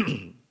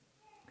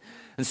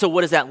 And so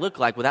what does that look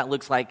like? Well, that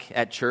looks like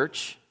at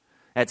church,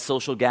 at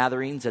social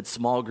gatherings, at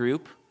small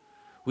group.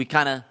 We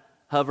kind of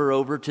hover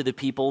over to the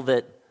people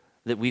that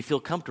we feel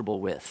comfortable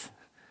with.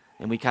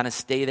 And we kind of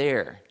stay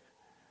there,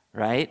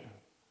 right?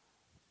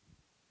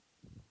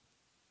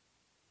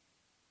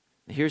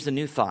 Here's a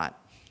new thought.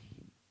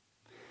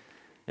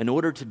 In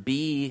order to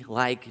be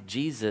like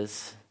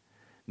Jesus,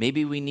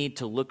 maybe we need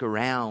to look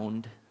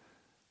around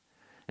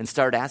and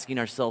start asking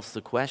ourselves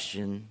the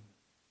question,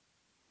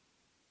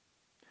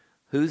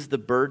 who's the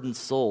burdened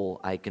soul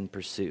I can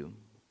pursue?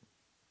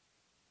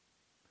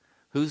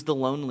 Who's the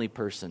lonely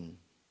person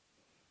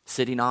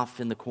sitting off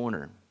in the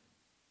corner?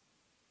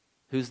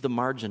 Who's the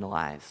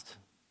marginalized?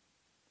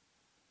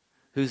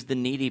 Who's the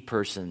needy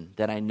person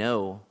that I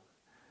know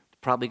is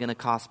probably going to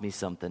cost me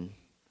something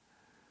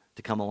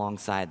to come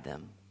alongside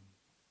them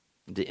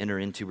and to enter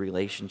into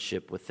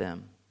relationship with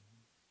them?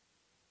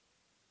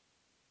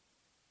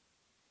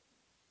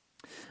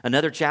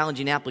 Another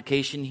challenging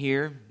application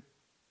here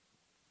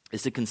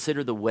is to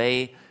consider the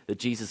way that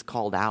Jesus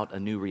called out a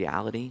new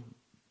reality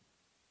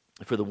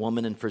for the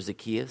woman and for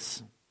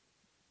Zacchaeus.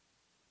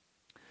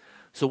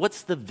 So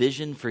what's the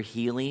vision for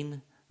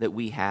healing that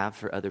we have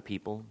for other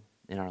people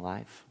in our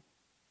life?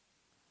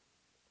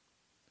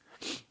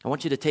 I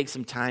want you to take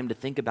some time to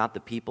think about the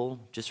people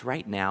just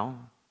right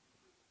now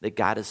that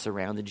God has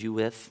surrounded you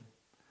with.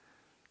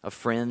 A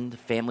friend,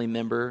 family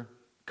member,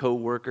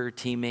 co-worker,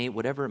 teammate,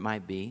 whatever it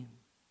might be.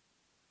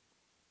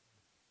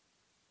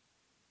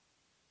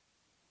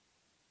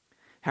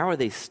 How are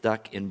they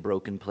stuck in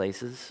broken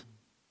places?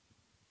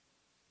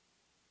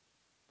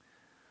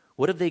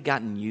 What have they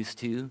gotten used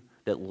to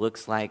that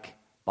looks like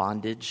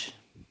bondage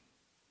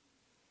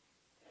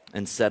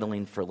and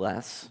settling for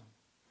less?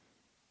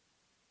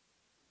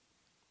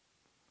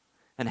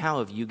 And how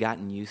have you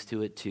gotten used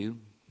to it too?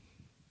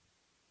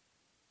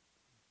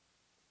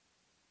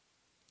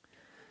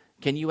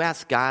 Can you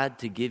ask God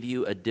to give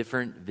you a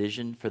different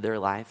vision for their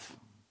life?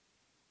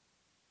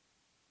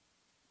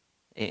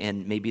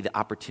 And maybe the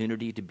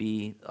opportunity to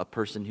be a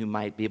person who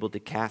might be able to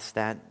cast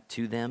that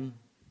to them?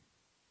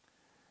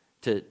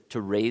 To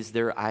raise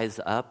their eyes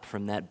up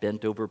from that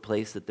bent over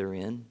place that they're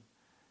in?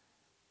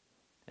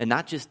 And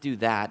not just do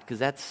that, because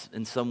that's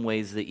in some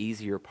ways the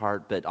easier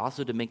part, but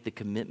also to make the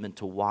commitment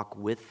to walk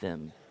with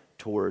them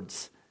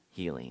towards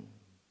healing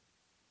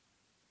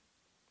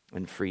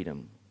and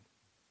freedom.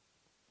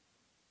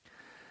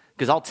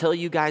 Because I'll tell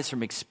you guys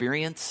from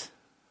experience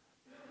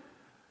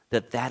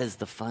that is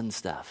the fun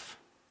stuff.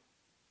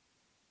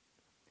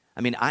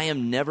 I mean, I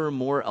am never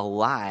more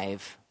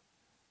alive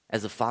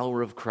as a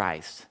follower of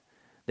Christ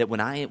that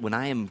when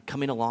I am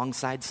coming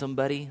alongside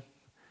somebody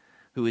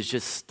who is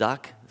just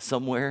stuck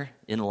somewhere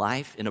in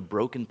life, in a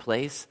broken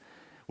place,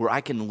 where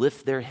I can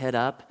lift their head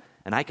up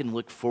and I can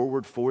look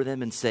forward for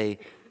them and say,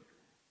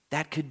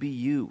 that could be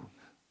you.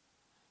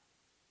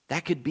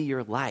 That could be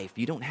your life.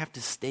 You don't have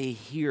to stay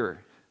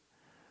here.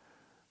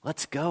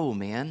 Let's go,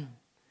 man.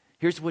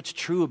 Here's what's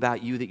true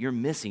about you that you're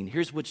missing.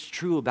 Here's what's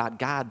true about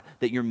God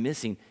that you're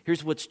missing.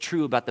 Here's what's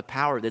true about the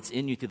power that's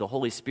in you through the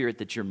Holy Spirit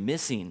that you're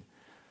missing.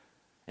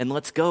 And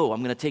let's go.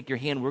 I'm going to take your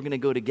hand. We're going to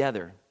go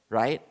together,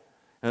 right?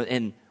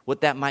 And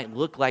what that might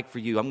look like for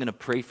you, I'm going to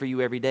pray for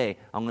you every day.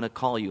 I'm going to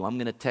call you. I'm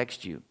going to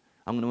text you.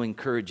 I'm going to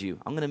encourage you.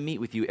 I'm going to meet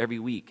with you every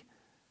week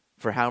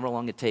for however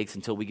long it takes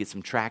until we get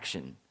some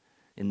traction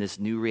in this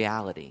new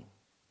reality.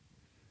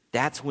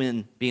 That's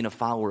when being a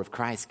follower of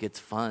Christ gets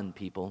fun,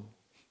 people.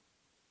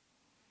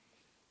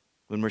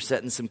 When we're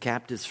setting some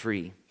captives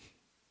free.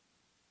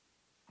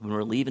 When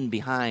we're leaving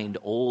behind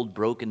old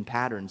broken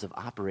patterns of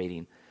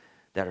operating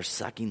that are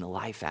sucking the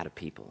life out of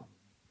people.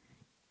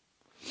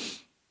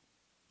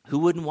 Who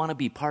wouldn't want to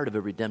be part of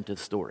a redemptive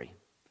story,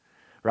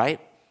 right?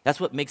 That's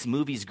what makes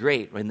movies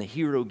great, when the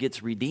hero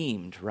gets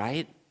redeemed,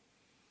 right?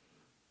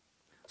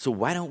 So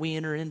why don't we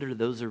enter into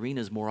those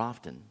arenas more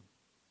often?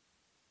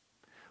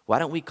 Why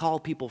don't we call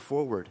people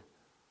forward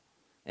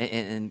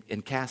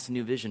and cast a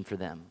new vision for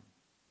them?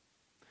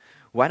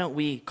 Why don't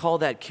we call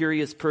that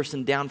curious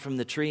person down from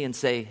the tree and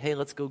say, hey,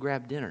 let's go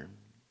grab dinner?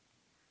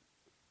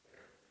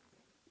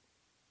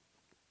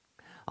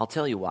 I'll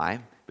tell you why,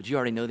 but you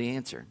already know the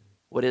answer.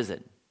 What is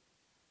it?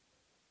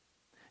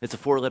 It's a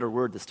 4-letter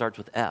word that starts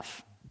with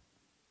F.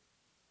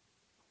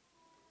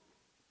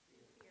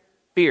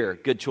 Fear.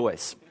 Good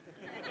choice.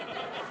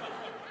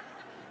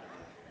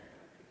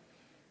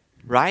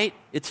 Right?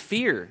 It's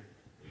fear.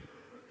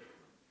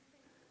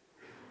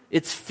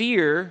 It's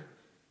fear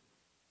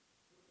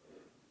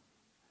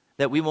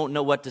that we won't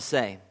know what to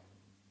say.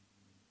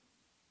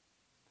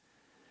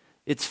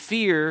 It's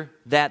fear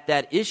that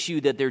that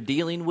issue that they're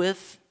dealing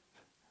with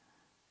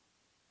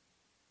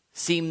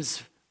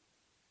seems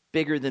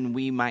bigger than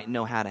we might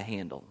know how to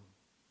handle.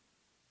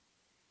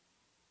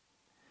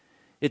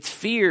 It's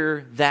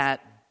fear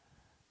that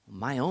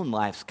my own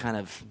life's kind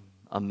of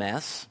a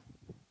mess.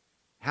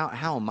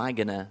 How am I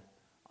going to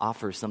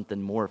offer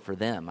something more for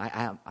them?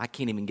 I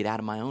can't even get out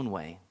of my own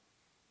way.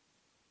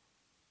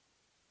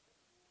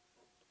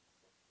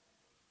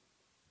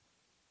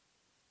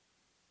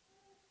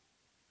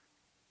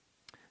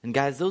 And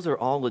guys, those are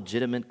all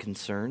legitimate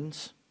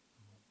concerns.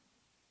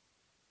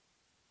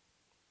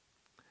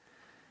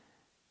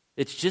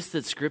 It's just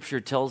that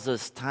Scripture tells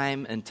us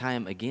time and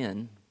time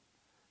again,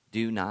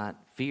 do not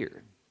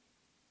fear.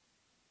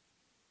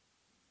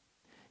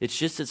 It's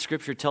just that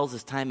Scripture tells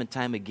us time and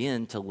time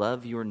again to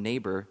love your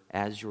neighbor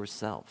as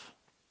yourself.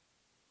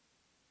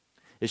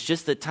 It's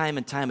just that time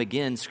and time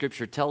again,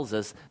 Scripture tells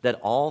us that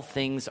all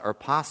things are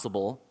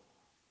possible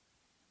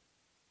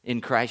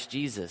in Christ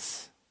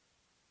Jesus.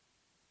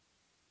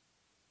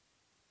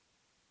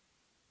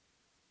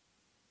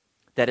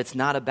 That it's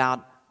not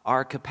about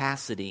our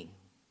capacity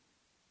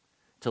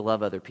to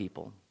love other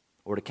people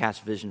or to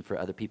cast vision for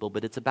other people,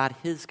 but it's about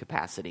His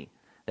capacity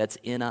that's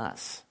in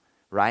us,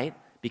 right?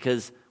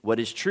 Because what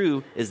is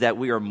true is that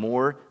we are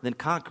more than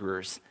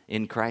conquerors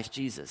in Christ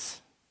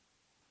Jesus.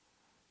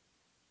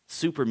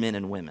 Supermen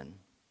and women.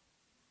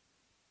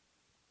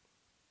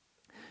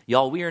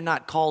 Y'all, we are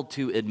not called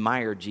to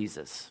admire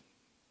Jesus.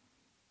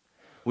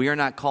 We are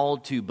not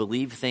called to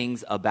believe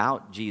things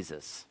about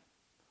Jesus.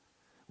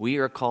 We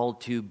are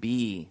called to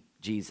be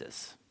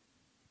Jesus.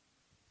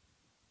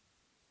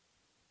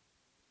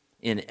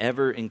 In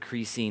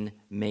ever-increasing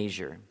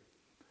measure.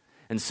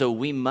 And so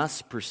we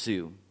must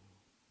pursue,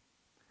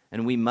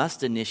 and we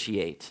must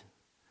initiate,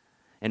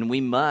 and we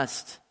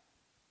must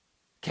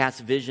cast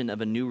vision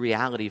of a new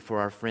reality for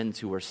our friends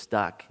who are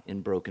stuck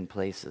in broken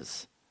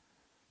places.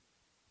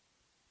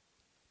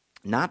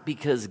 Not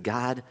because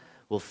God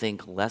will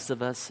think less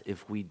of us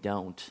if we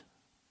don't,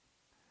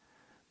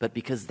 but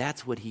because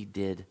that's what He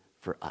did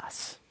for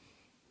us.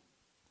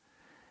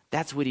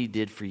 That's what He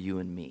did for you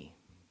and me.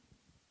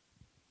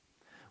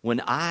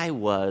 When I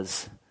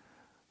was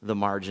the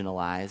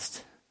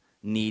marginalized,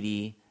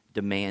 needy,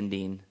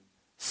 demanding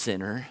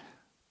sinner,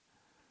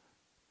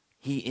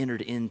 he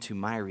entered into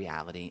my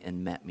reality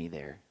and met me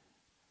there.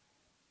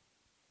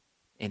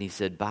 And he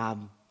said,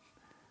 Bob,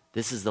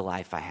 this is the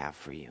life I have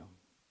for you.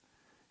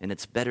 And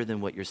it's better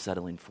than what you're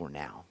settling for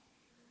now.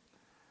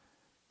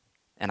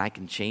 And I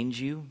can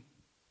change you.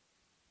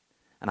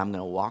 And I'm going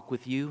to walk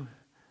with you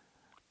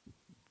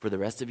for the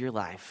rest of your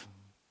life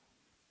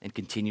and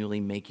continually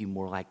make you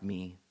more like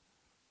me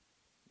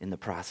in the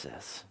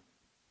process.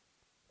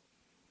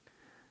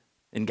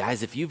 And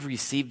guys, if you've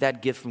received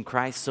that gift from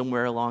Christ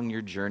somewhere along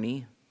your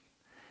journey,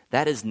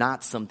 that is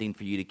not something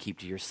for you to keep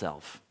to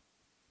yourself.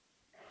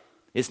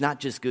 It's not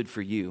just good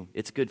for you,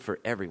 it's good for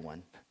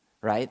everyone,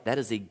 right? That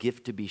is a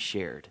gift to be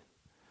shared.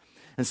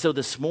 And so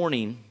this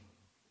morning,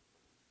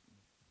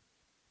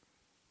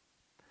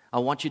 I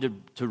want you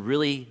to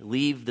really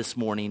leave this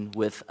morning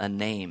with a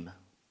name.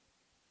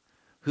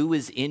 Who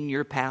is in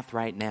your path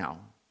right now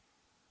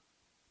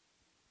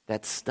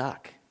that's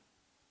stuck,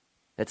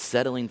 that's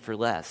settling for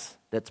less,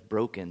 that's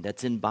broken,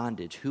 that's in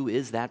bondage? Who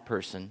is that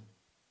person?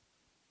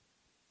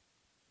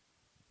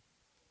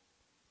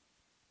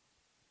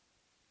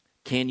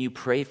 Can you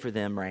pray for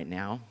them right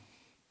now?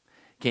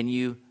 Can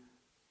you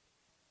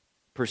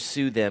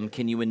pursue them?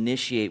 Can you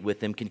initiate with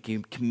them? Can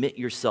you commit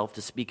yourself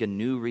to speak a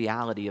new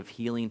reality of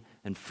healing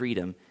and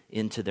freedom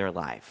into their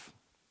life?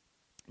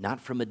 Not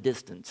from a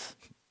distance,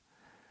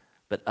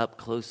 but up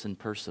close and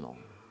personal.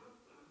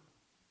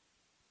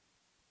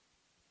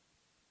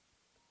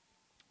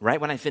 Right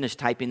when I finished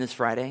typing this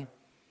Friday,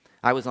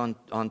 I was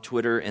on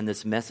Twitter and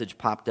this message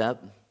popped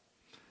up.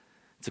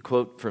 It's a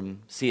quote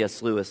from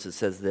C.S. Lewis. It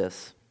says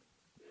this: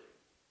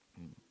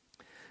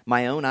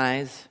 "My own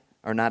eyes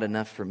are not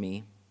enough for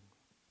me.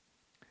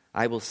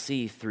 I will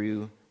see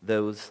through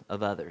those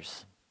of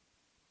others."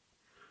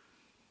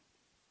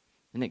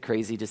 Isn't it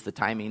crazy just the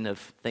timing of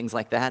things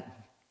like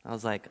that? I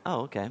was like,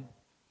 oh, okay.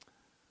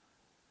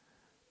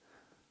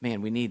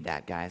 Man, we need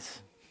that, guys.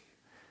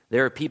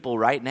 There are people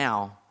right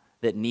now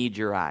that need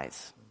your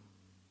eyes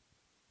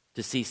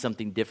to see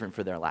something different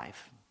for their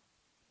life.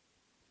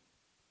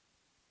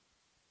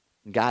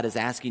 God is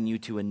asking you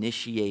to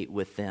initiate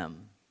with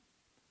them,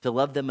 to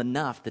love them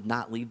enough to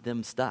not leave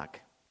them stuck.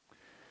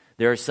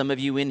 There are some of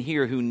you in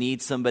here who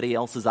need somebody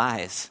else's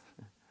eyes,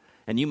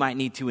 and you might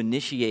need to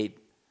initiate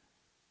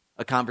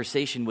a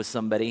conversation with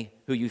somebody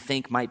who you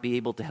think might be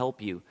able to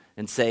help you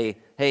and say,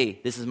 hey,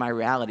 this is my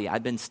reality.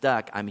 I've been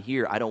stuck. I'm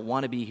here. I don't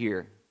want to be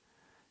here.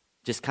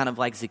 Just kind of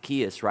like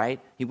Zacchaeus, right?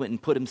 He went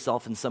and put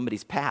himself in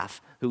somebody's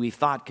path who he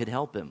thought could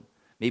help him.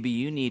 Maybe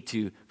you need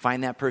to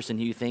find that person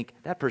who you think,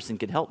 that person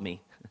could help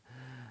me.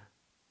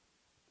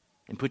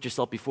 And put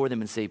yourself before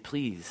them and say,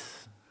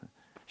 please,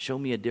 show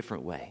me a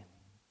different way.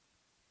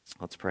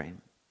 Let's pray.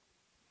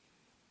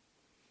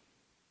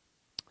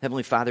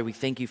 Heavenly Father, we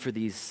thank you for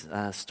these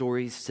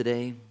stories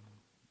today.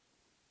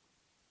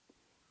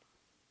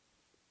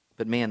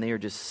 But man, they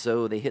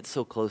hit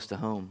so close to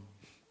home.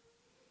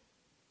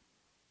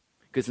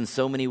 Because in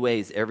so many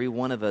ways, every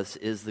one of us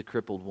is the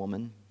crippled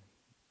woman.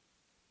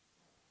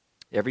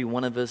 Every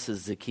one of us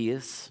is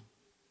Zacchaeus,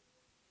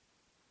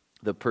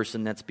 the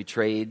person that's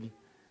betrayed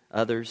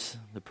others,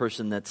 the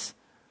person that's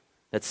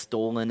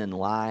stolen and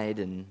lied.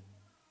 And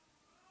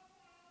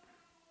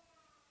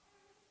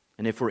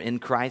if we're in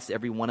Christ,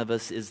 every one of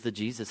us is the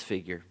Jesus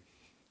figure.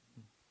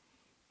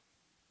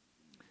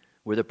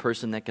 We're the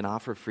person that can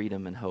offer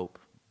freedom and hope.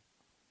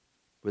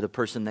 We're the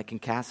person that can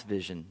cast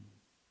vision.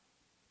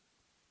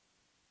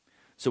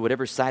 So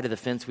whatever side of the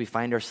fence we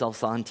find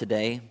ourselves on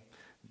today,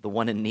 the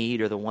one in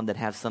need or the one that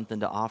has something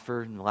to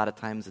offer, and a lot of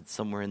times it's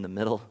somewhere in the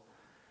middle,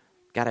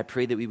 God, I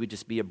pray that we would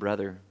just be a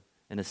brother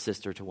and a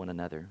sister to one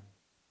another.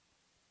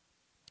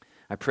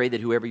 I pray that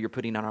whoever you're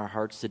putting on our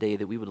hearts today,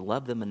 that we would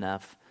love them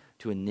enough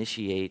to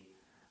initiate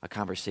a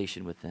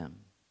conversation with them.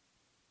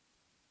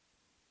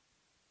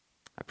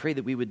 I pray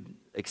that we would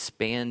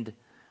expand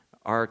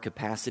our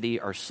capacity,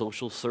 our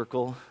social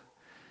circle,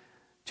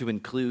 to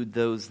include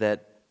those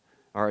that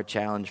are a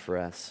challenge for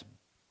us,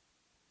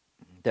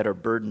 that are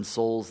burdened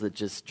souls that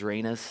just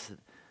drain us,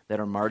 that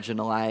are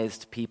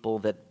marginalized people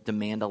that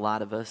demand a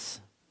lot of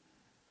us.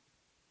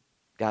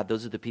 God,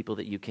 those are the people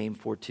that you came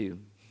for too.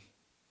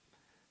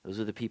 Those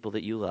are the people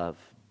that you love.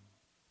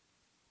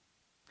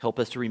 Help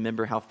us to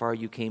remember how far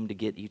you came to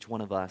get each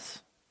one of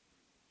us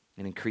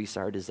and increase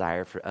our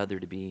desire for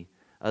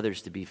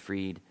others to be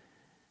freed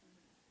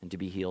and to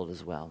be healed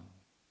as well.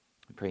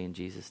 I pray in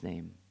Jesus'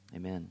 name.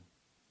 Amen.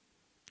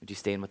 Would you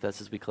stand with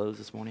us as we close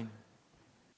this morning?